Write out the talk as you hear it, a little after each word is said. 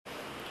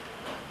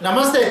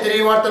నమస్తే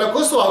తిరిగి వార్తలకు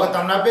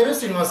స్వాగతం. నా పేరు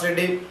శ్రీనివాస్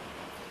రెడ్డి.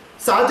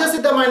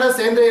 సహజసిద్ధమైన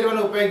సేంద్రియ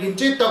ఎరువులను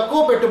ఉపయోగించి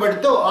తక్కువ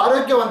పెట్టుబడితో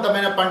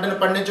ఆరోగ్యవంతమైన పంటను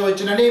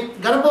పండించవచ్చునని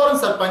గణపవరం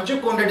సర్పంచ్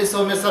కోండెడ్డి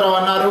సోమేశ్వరరావు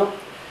అన్నారు.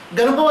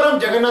 గణపవరం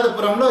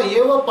జగన్నాథపురంలో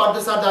ఏవో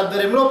పార్థసారథి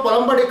ఆధ్వర్యంలో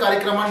పొలంబడి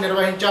కార్యక్రమాన్ని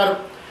నిర్వహించారు.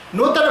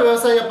 నూతన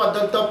వ్యవసాయ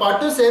పద్ధతులతో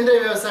పాటు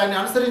సేంద్రియ వ్యవసాయాన్ని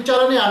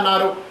అనుసరించాలని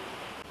అన్నారు.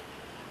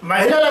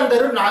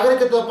 మహిళలందరూ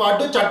నాగరికతతో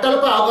పాటు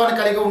చట్టాలపై అవగాహన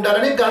కలిగి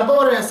ఉండాలని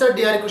గణపవరం ఎస్ఐ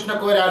డిఆర్ కృష్ణ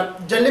కోరారు.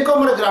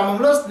 జల్లికొమ్మడి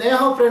గ్రామంలో స్నేహ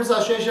ఫ్రెండ్స్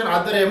అసోసియేషన్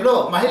ఆధ్వర్యంలో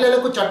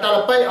మహిళలకు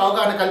చట్టాలపై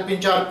అవగాహన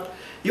కల్పించారు.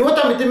 యువత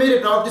మితిమీరి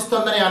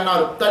ప్రవర్తిస్తోందని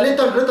అన్నారు.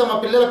 తల్లిదండ్రులు తమ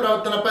పిల్లల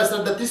ప్రవర్తనపై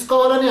శ్రద్ధ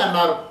తీసుకోవాలని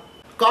అన్నారు.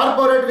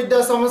 కార్పొరేట్ విద్యా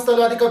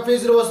సంస్థలు అధిక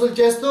ఫీజులు వసూలు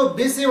చేస్తూ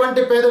బీసీ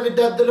వంటి పేద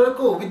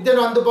విద్యార్థులకు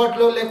విద్యను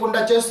అందుబాటులో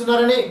లేకుండా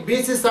చేస్తున్నారని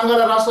బీసీ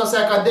సంఘాల రాష్ట్ర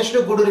శాఖ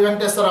అధ్యక్షుడు గూడూరి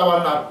వెంకటేశ్వరరావు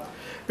అన్నారు.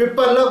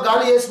 పిప్పర్లో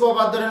గాలి యేసుబాబు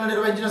ఆధ్వర్యంలో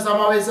నిర్వహించిన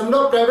సమావేశంలో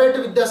ప్రైవేటు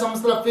విద్యా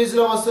సంస్థల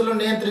ఫీజుల వసూలు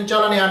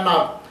నియంత్రించాలని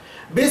అన్నారు.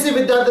 బీసీ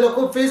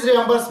విద్యార్థులకు ఫీజు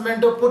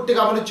రియంబర్స్మెంట్ పూర్తిగా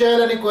అమలు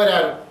చేయాలని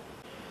కోరారు.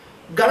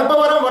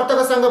 గణపవరం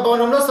వర్తక సంఘ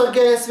భవనంలో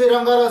స్వర్గీయ ఎస్వి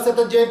రంగారావు శత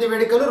జయంతి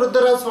వేడుకలు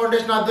రుద్రరాజ్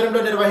ఫౌండేషన్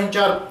ఆధ్వర్యంలో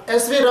నిర్వహించారు.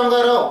 ఎస్వి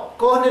రంగారావు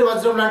కోహ్నీర్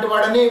వజ్రం లాంటి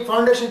వాడని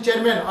ఫౌండేషన్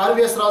చైర్మన్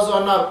ఆర్వీఎస్ రాజు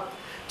అన్నారు.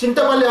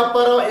 చింతపల్లి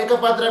అప్పారావు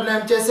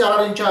ఏకపాత్రాభినయం చేసి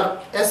అలరించారు.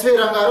 ఎస్వి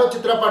రంగారావు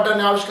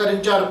చిత్రపటాన్ని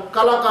ఆవిష్కరించారు.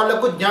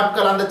 కళాకారులకు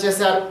జ్ఞాపకాలు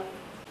అందజేశారు.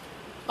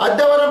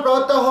 అద్దవరం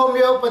ప్రభుత్వ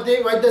హోమియోపతి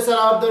వైద్యశాల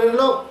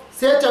ఆధ్వర్యంలో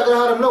సేచ్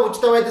అగ్రహారంలో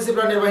ఉచిత వైద్య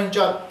శిబిరం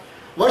నిర్వహించారు.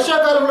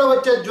 వర్షాకాలంలో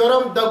వచ్చే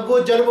జ్వరం, దగ్గు,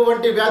 జలుబు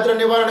వంటి వ్యాధుల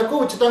నివారణకు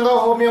ఉచితంగా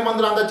హోమియో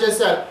మందులు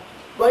అందజేశారు.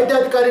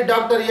 వైద్యాధికారి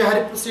డాక్టర్ ఏ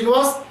హరి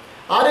శ్రీనివాస్,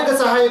 ఆరోగ్య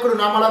సహాయకుడు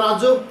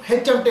నామలరాజు,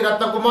 HMT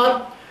Ratnakumar,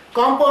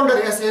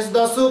 compounder yes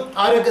Yesudas,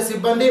 ఆరోగ్య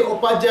సిబ్బంది,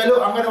 ఉపాధ్యాయులు,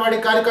 అంగన్వాడీ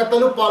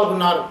కార్యకర్తలు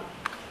పాల్గొన్నారు.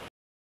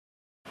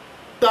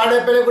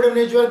 తాడేపల్లిగూడెం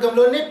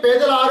నియోజకవర్గంలోని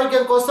పేదల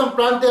ఆరోగ్యం కోసం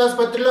ప్రాంతీయ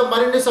ఆసుపత్రిలో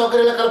మరిన్ని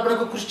సౌకర్యాల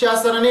కల్పనకు కృషి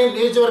చేస్తానని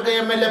నియోజకవర్గ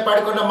ఎమ్మెల్యే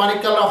పాడికొండ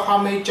మాణిక్యాలరావు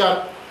హామీ ఇచ్చారు.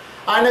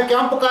 ఆయన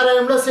క్యాంపు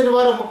కార్యాలయంలో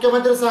శనివారం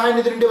ముఖ్యమంత్రి సహాయ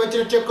నిధి నుండి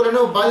వచ్చిన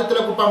చెక్కులను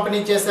బాధితులకు పంపిణీ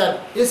చేశారు.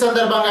 ఈ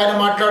సందర్భంగా ఆయన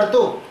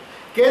మాట్లాడుతూ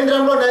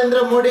కేంద్రంలో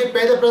నరేంద్ర మోడీ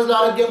పేద ప్రజల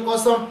ఆరోగ్యం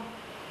కోసం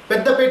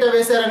పెద్దపీట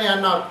వేశారని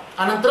అన్నారు.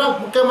 అనంతరం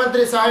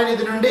ముఖ్యమంత్రి సహాయ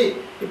నిధి నుండి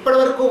ఇప్పటి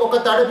వరకు ఒక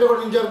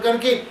తాడేపల్లిగూడెం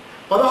నియోజకవర్గానికి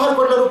 16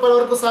 కోట్ల రూపాయల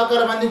వరకు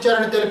సహకారం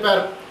అందించారని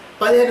తెలిపారు.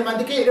 15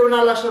 మందికి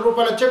 24 లక్షల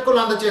రూపాయల చెక్కులు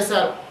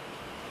అందజేశారు.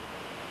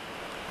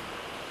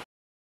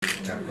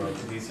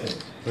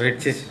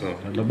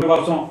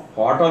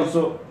 హోటల్స్,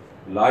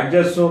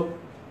 లాడ్జెస్,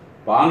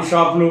 పాన్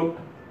షాపులు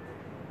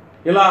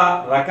ఇలా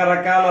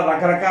రకరకాలగా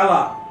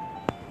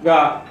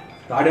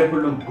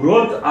తాడేపల్లి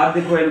గ్రోత్,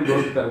 ఆర్థికమైన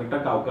గ్రోత్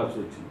పెరగటానికి అవకాశం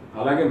వచ్చింది.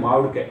 అలాగే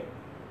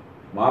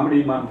మామిడి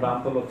మన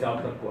ప్రాంతంలో చాలా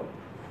తక్కువ.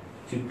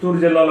 చిత్తూరు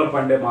జిల్లాలో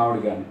పండే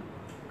మామిడి కానీ,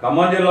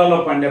 ఖమ్మం జిల్లాలో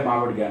పండే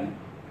మామిడి కానీ,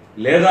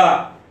 లేదా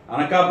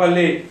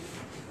అనకాపల్లి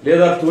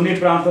లేదా తుని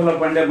ప్రాంతంలో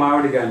పండే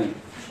మామిడి కానీ,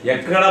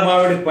 ఎక్కడ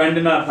మామిడి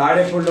పండినా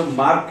తాడేపల్లి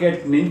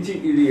మార్కెట్ నుంచి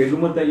ఇది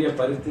ఎగుమతి అయ్యే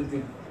పరిస్థితి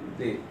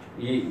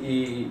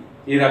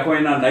ఈ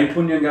రకమైన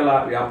నైపుణ్యం గల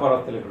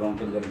వ్యాపారస్తులు ఇక్కడ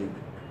ఉండటం జరిగింది.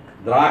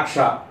 ద్రాక్ష,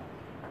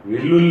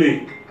 వెల్లుల్లి,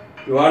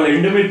 ఇవాళ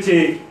ఎండుమిర్చి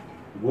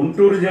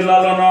గుంటూరు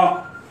జిల్లాలోనో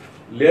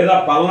లేదా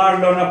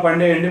పల్నాడులోనో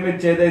పండే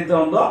ఎండుమిర్చి ఏదైతే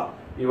ఉందో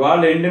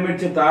ఇవాళ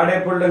ఎండుమిర్చి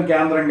తాడేపల్లి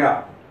కేంద్రంగా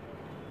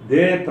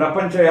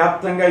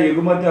ప్రపంచవ్యాప్తంగా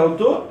ఎగుమతి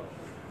అవుతూ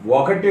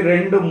 1,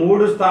 2,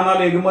 3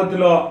 స్థానాల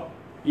ఎగుమతిలో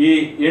ఈ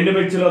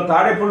ఎండుమిర్చిలో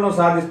తాడేపల్లిను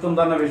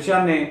సాధిస్తుందన్న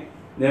విషయాన్ని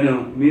నేను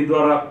మీ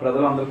ద్వారా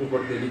ప్రజలందరికీ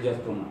కూడా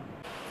తెలియజేస్తున్నాను.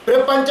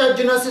 ప్రపంచ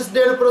జినోసిస్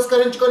డేను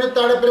పురస్కరించుకొని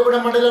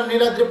తాడేపల్లిగూడెం మండలం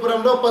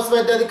నీలాద్రిపురంలో పశు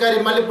వైద్యాధికారి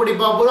మల్లిపూడి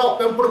బాబురావు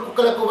పెంపుడు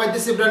కుక్కలకు వైద్య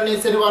శిబిరాన్ని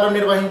శనివారం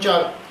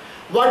నిర్వహించారు.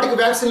 వాటికి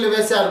వ్యాక్సిన్లు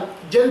వేశారు.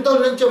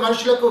 జంతువుల నుంచి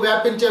మనుషులకు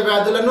వ్యాపించే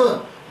వ్యాధులను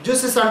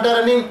జూసిస్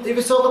అంటారని,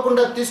 ఇవి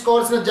సోకకుండా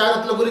తీసుకోవాల్సిన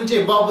జాగ్రత్తల గురించి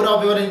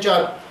బాబురావు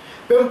వివరించారు.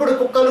 పెంపుడు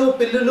కుక్కలు,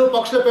 పిల్లులు,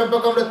 పక్షుల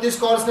పెంపకంలో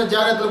తీసుకోవాల్సిన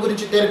జాగ్రత్తల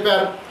గురించి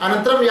తెలిపారు.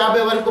 అనంతరం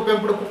 50 వరకు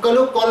పెంపుడు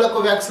కుక్కలు, కోళ్లకు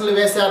వ్యాక్సిన్లు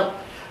వేశారు.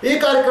 ఈ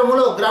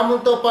కార్యక్రమంలో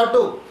గ్రామంతో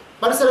పాటు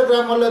పరిసర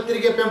గ్రామాల్లో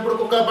తిరిగే పెంపుడు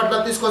కుక్కల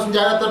పట్ల తీసుకోవాల్సిన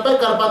జాగ్రత్తలపై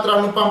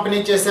కరపత్రాలను పంపిణీ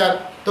చేశారు.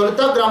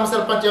 తొలుత గ్రామ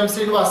సర్పంచ్ ఎం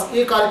శ్రీనివాస్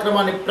ఈ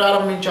కార్యక్రమాన్ని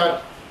ప్రారంభించారు.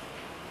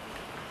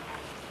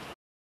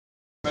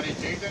 మరి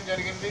చేయడం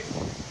జరిగింది.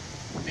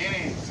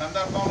 దీని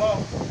సందర్భంలో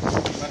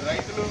మరి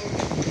రైతులు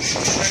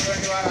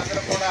ఉన్నటువంటి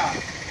వారందరూ కూడా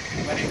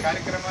మరి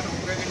కార్యక్రమాన్ని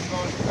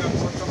ఉపయోగించుకోవాల్సిందిగా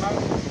కోరుతున్నాం.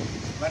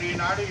 మరి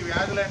ఈనాడు ఈ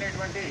వ్యాధులు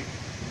అనేటువంటి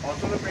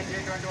పశువులు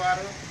పెంచేటువంటి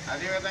వారు,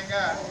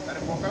 అదేవిధంగా మరి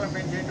కుక్కలు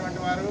పెంచేటువంటి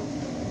వారు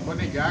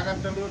కొన్ని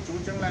జాగ్రత్తలు,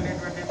 సూచనలు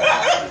అనేటువంటి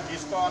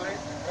తీసుకోవాలి.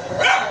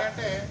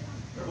 ఎందుకంటే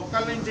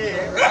కుక్కల నుంచి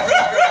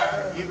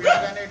ఈ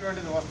వ్యాధి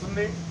అనేటువంటిది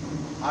వస్తుంది.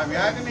 ఆ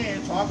వ్యాధిని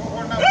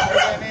సోకకుండా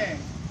ముందుగానే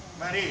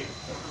మరి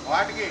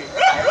వాటికి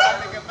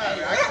కింద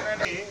వ్యాక్సిన్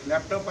అని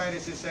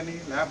లెప్టోపైరసిస్ అని,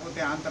 లేకపోతే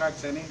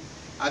ఆంథ్రాక్స్ అని,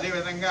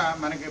 అదేవిధంగా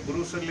మనకి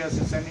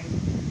బ్రూసెల్లోసిస్ అని,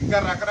 ఇంకా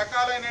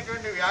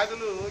రకరకాలైనటువంటి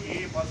వ్యాధులు ఈ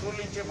పశువుల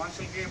నుంచి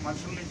మనుషులకి,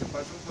 మనుషుల నుంచి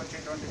పశువులకు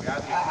వచ్చేటువంటి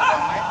వ్యాధులు ఎక్కువగా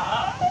ఉన్నాయి.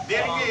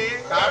 దీనికి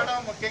కారణం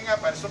ముఖ్యంగా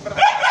పరిశుభ్రత,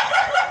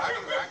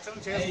 వాటికి వ్యాక్సిన్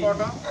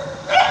చేసుకోవడం.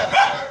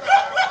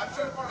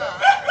 మనుషులు కూడా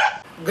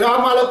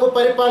గ్రామాలకు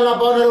పరిపాలనా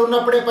భవనాలు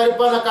ఉన్నప్పుడే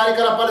పరిపాలనా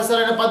కార్యకలాపాలు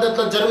సరైన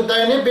పద్ధతిలో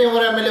జరుగుతాయని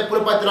భీమవరం ఎమ్మెల్యే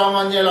పులపతి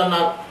రామాంజనేయులు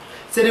అన్నారు.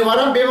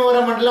 శనివారం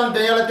భీమవరం మండలం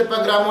దయాలతిప్ప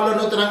గ్రామంలో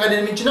నూతనంగా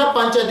నిర్మించిన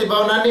పంచాయతీ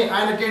భవనాన్ని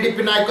ఆయన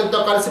టీడీపీ నాయకులతో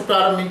కలిసి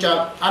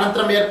ప్రారంభించారు.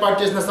 అనంతరం ఏర్పాటు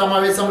చేసిన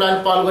సమావేశంలో ఆయన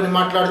పాల్గొని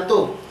మాట్లాడుతూ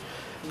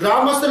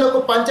గ్రామస్తులకు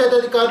పంచాయతీ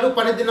అధికారులు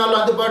పని దినాల్లో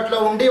అందుబాటులో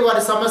ఉండి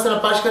వారి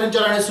సమస్యలను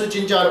పరిష్కరించాలని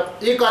సూచించారు.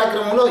 ఈ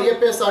కార్యక్రమంలో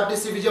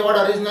APSRTC Vijayawada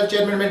regional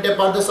chairman మెంటే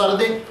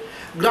Parthasarathi,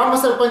 గ్రామ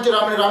సర్పంచ్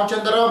రామిని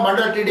రామచంద్రరావు,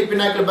 మండల టీడీపీ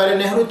నాయకులు బరి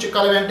నెహ్రూ,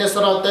 చిక్కాల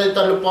వెంకటేశ్వరరావు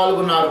తదితరులు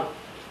పాల్గొన్నారు.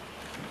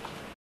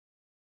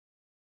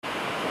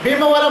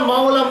 భీమవరం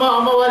మావులమ్మ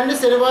అమ్మవారిని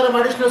శనివారం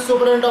additional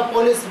superintendent of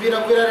police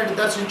Veerareddy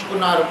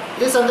దర్శించుకున్నారు.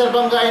 ఈ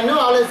సందర్భంగా ఆయన్ను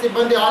ఆలయ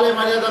సిబ్బంది ఆలయ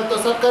మర్యాదలతో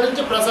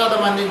సత్కరించి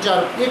ప్రసాదం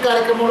అందించారు. ఈ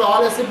కార్యక్రమంలో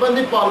ఆలయ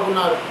సిబ్బంది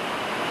పాల్గొన్నారు.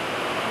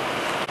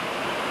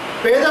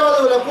 పేద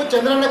వధువులకు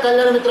చంద్రన్న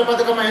కళ్యాణ మిత్ర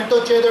పథకం ఎంతో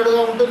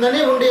చేదోడుగా ఉంటుందని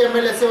ఉండి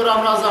ఎమ్మెల్యే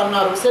శివరామరాజు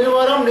అన్నారు.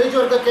 శనివారం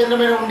నియోజకవర్గ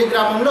కేంద్రమైన ఉండి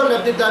గ్రామంలో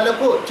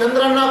లబ్ధిదారులకు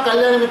చంద్రన్న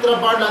కళ్యాణ మిత్ర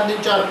బాండ్లు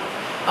అందించారు.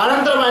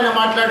 అనంతరం ఆయన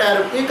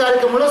మాట్లాడారు. ఈ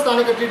కార్యక్రమంలో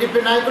స్థానిక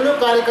టీడీపీ నాయకులు,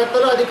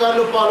 కార్యకర్తలు,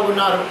 అధికారులు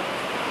పాల్గొన్నారు.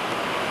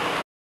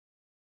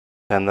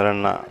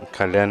 చంద్రన్న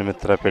కళ్యాణ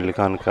మిత్ర పెళ్లి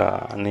కానుక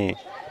అని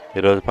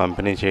ఈరోజు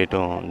పంపిణీ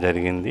చేయటం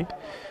జరిగింది.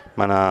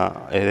 మన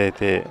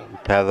ఏదైతే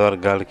పేద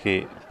వర్గాలకి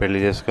పెళ్లి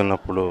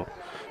చేసుకున్నప్పుడు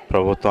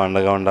ప్రభుత్వం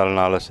అండగా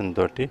ఉండాలన్న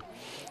ఆలోచనతో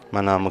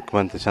మన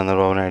ముఖ్యమంత్రి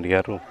చంద్రబాబు నాయుడు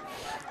గారు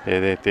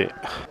ఏదైతే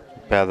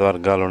పేద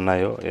వర్గాలు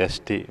ఉన్నాయో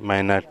ఎస్టీ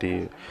మైనార్టీ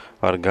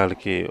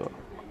వర్గాలకి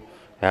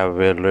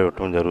 50,000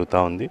 ఇవ్వటం జరుగుతూ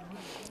ఉంది.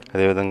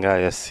 అదేవిధంగా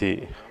ఎస్సీ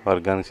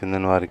వర్గానికి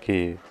చెందిన వారికి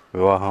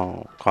వివాహం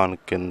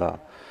కానుక కింద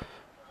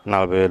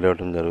 40,000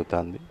 ఇవ్వటం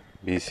జరుగుతుంది.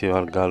 బీసీ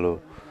వర్గాలు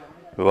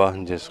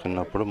వివాహం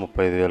చేసుకున్నప్పుడు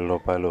 35,000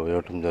 రూపాయలు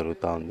ఇవ్వటం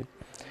జరుగుతూ ఉంది.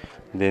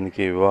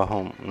 దీనికి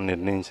వివాహం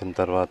నిర్ణయించిన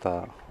తర్వాత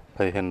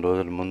 15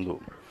 రోజుల ముందు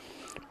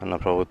మన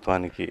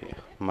ప్రభుత్వానికి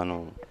మనం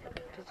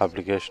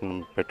అప్లికేషన్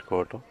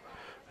పెట్టుకోవటం,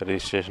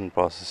 రిజిస్ట్రేషన్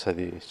ప్రాసెస్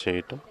అది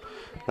చేయటం,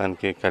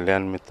 దానికి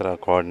కళ్యాణ మిత్ర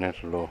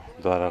కోఆర్డినేటర్లు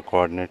ద్వారా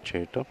కోఆర్డినేట్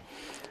చేయటం,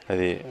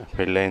 అది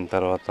పెళ్ళైన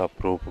తర్వాత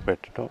ప్రూఫ్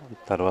పెట్టడం,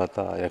 తర్వాత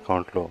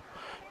అకౌంట్లో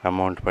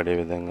అమౌంట్ పడే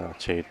విధంగా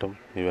చేయటం,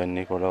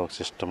 ఇవన్నీ కూడా ఒక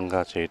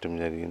సిస్టమ్గా చేయటం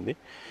జరిగింది.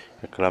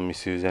 ఎక్కడ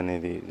మిస్యూజ్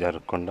అనేది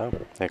జరగకుండా,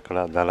 ఎక్కడ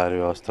దళారీ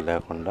వ్యవస్థ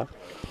లేకుండా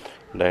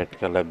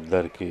డైరెక్ట్గా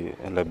లబ్ధిదారికి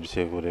లబ్ధి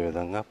చేకూరే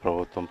విధంగా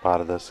ప్రభుత్వం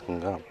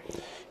పారదర్శకంగా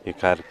ఈ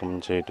కార్యక్రమం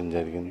చేయటం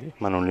జరిగింది.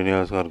 మన ఉండి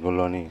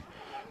నియోజకవర్గంలోని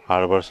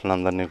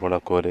ఆడపడుచులందరినీ కూడా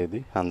కోరేది,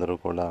 అందరూ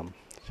కూడా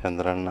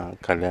చంద్రన్న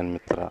కళ్యాణ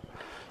మిత్ర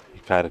ఈ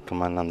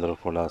కార్యక్రమాన్ని అందరూ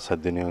కూడా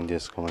సద్వినియోగం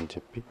చేసుకోమని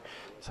చెప్పి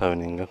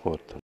సవినయంగా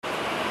కోరుతున్నాను.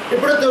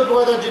 ఇప్పుడు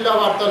తూర్పుగోదావరి జిల్లా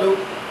వార్తలు.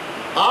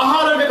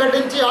 ఆహారం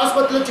వికటించి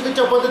ఆసుపత్రిలో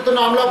చికిత్స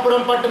పొందుతున్న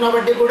అమలాపురం పట్టణ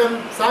వడ్డీగూడెం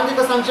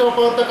సాంఘిక సంక్షేమ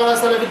ప్రభుత్వ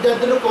కళాశాల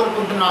విద్యార్థులు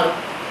కోరుకుంటున్నారు.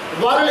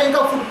 వారిలో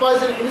ఇంకా ఫుడ్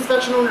పాయిజన్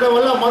ఇన్ఫెక్షన్ ఉండడం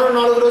వల్ల మరో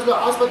 4 రోజులు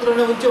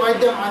ఆసుపత్రిలోనే ఉంచి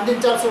వైద్యం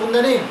అందించాల్సి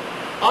ఉందని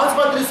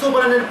ఆసుపత్రి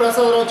సూపరింటెండెంట్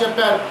ప్రసాదరావు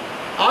చెప్పారు.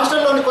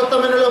 హాస్టల్లోని కొత్త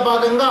మెనూలో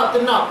భాగంగా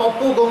తిన్న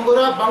పప్పు,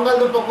 గోంగూర,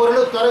 బంగాళదుంప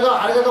కూరలు త్వరగా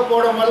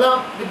అరగకపోవడం వల్ల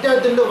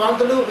విద్యార్థులు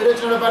వాంతులు,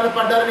 విరేచనల బారిన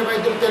పడ్డారని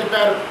వైద్యులు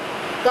తెలిపారు.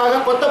 కాగా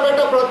కొత్తపేట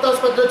ప్రభుత్వ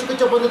ఆసుపత్రిలో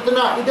చికిత్స పొందుతున్న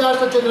ఇదే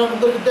హాస్టల్ చెందిన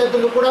 3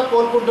 విద్యార్థులు కూడా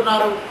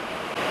కోలుకుంటున్నారు.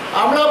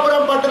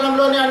 అమలాపురం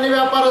పట్టణంలోని అన్ని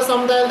వ్యాపార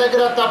సముదాయాల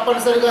దగ్గర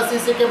తప్పనిసరిగా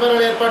సీసీ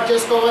కెమెరాలు ఏర్పాటు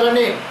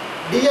చేసుకోవాలని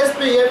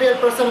డీఎస్పీ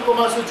ఏవిఎల్ ప్రసన్న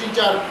కుమార్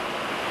సూచించారు.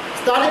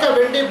 స్థానిక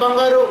వెండి,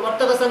 బంగారు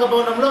వర్తక సంఘ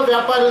భవనంలో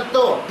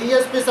వ్యాపారులతో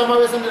డీఎస్పీ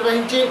సమావేశం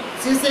నిర్వహించి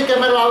సీసీ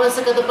కెమెరాల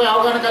ఆవశ్యకతపై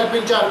అవగాహన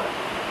కల్పించారు.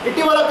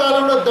 ఇటీవల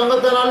కాలంలో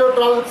దొంగతనాలు,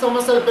 ట్రాఫిక్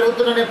సమస్యలు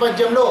పెరుగుతున్న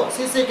నేపథ్యంలో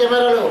సీసీ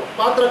కెమెరాలు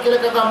పాత్ర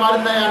కీలకంగా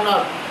మారిందని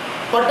అన్నారు.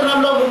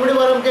 పట్టణంలో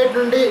ముమ్మిడివరం గేట్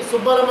నుండి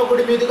సుబ్బాలమ్మ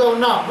గుడి మీదుగా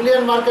ఉన్న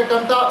బులియన్ మార్కెట్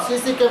అంతా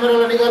సీసీ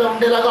కెమెరాల నిఘాలో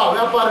ఉండేలాగా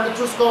వ్యాపారులు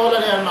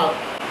చూసుకోవాలని అన్నారు.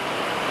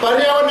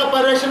 పర్యావరణ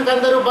పరిరక్షణకు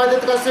అందరూ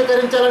బాధ్యతగా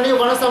స్వీకరించాలని,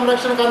 వన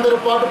సంరక్షణకు అందరూ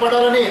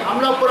పాటుపడాలని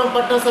అమలాపురం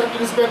పట్టణ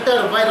సర్కిల్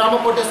ఇన్స్పెక్టర్ వై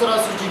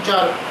రామకోటేశ్వరరావు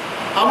సూచించారు.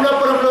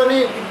 అమలాపురంలోని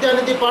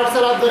విద్యానిధి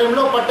పాఠశాల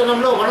ఆధ్వర్యంలో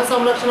పట్టణంలో వన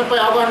సంరక్షణపై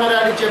అవగాహన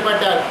ర్యాలీ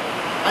చేపట్టారు.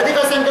 అధిక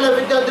సంఖ్యలో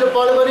విద్యార్థులు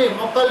పాల్గొని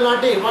మొక్కలు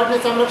నాటి వాటిని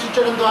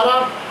సంరక్షించడం ద్వారా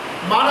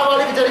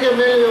మానవాళికి జరిగే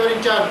మేలు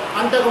వివరించారు.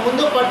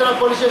 అంతకుముందు పట్టణ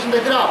పోలీస్ స్టేషన్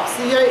దగ్గర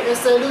సిఐ,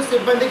 ఎస్ఐలు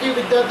సిబ్బందికి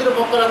విద్యార్థులు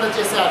మొక్కలు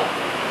అందజేశారు.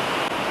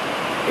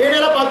 ఈ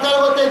నెల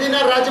 14వ తేదీన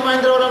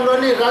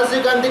రాజమహేంద్రవరంలోని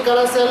రాజీవ్ గాంధీ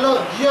కళాశాలలో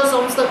జియో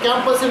సంస్థ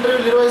క్యాంపస్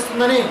ఇంటర్వ్యూ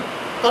నిర్వహిస్తుందని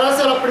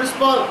కళాశాల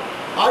ప్రిన్సిపాల్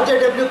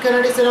ఆర్జేడబ్ల్యూ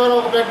కెనడీ శనివారం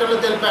ఒక ప్రకటనలో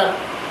తెలిపారు.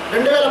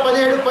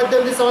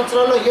 2017-18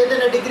 సంవత్సరాల్లో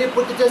ఏదైనా డిగ్రీ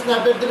పూర్తి చేసిన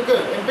అభ్యర్థులకు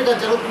ఎంపిక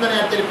జరుగుతుందని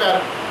ఆయన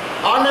తెలిపారు.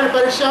 ఆన్లైన్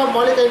పరీక్ష,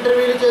 మౌలిక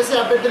ఇంటర్వ్యూలు చేసి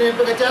అభ్యర్థిని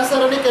ఎంపిక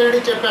చేస్తారని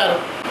కెనడీ చెప్పారు.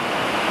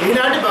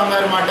 ఈనాటి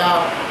బంగారు మాట.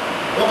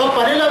 ఒక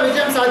పనిలో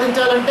విజయం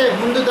సాధించాలంటే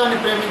ముందు దాన్ని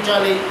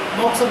ప్రేమించాలి.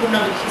 మోక్షగుండ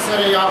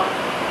విశ్వేశ్వరయ్య.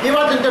 ఈ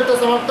వార్త ఇంతటితో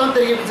సమాప్తం.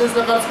 తిరిగి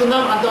బిజినెస్లో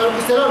కలుసుకుందాం.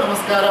 అంతవరకు సెలవు.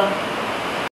 నమస్కారం.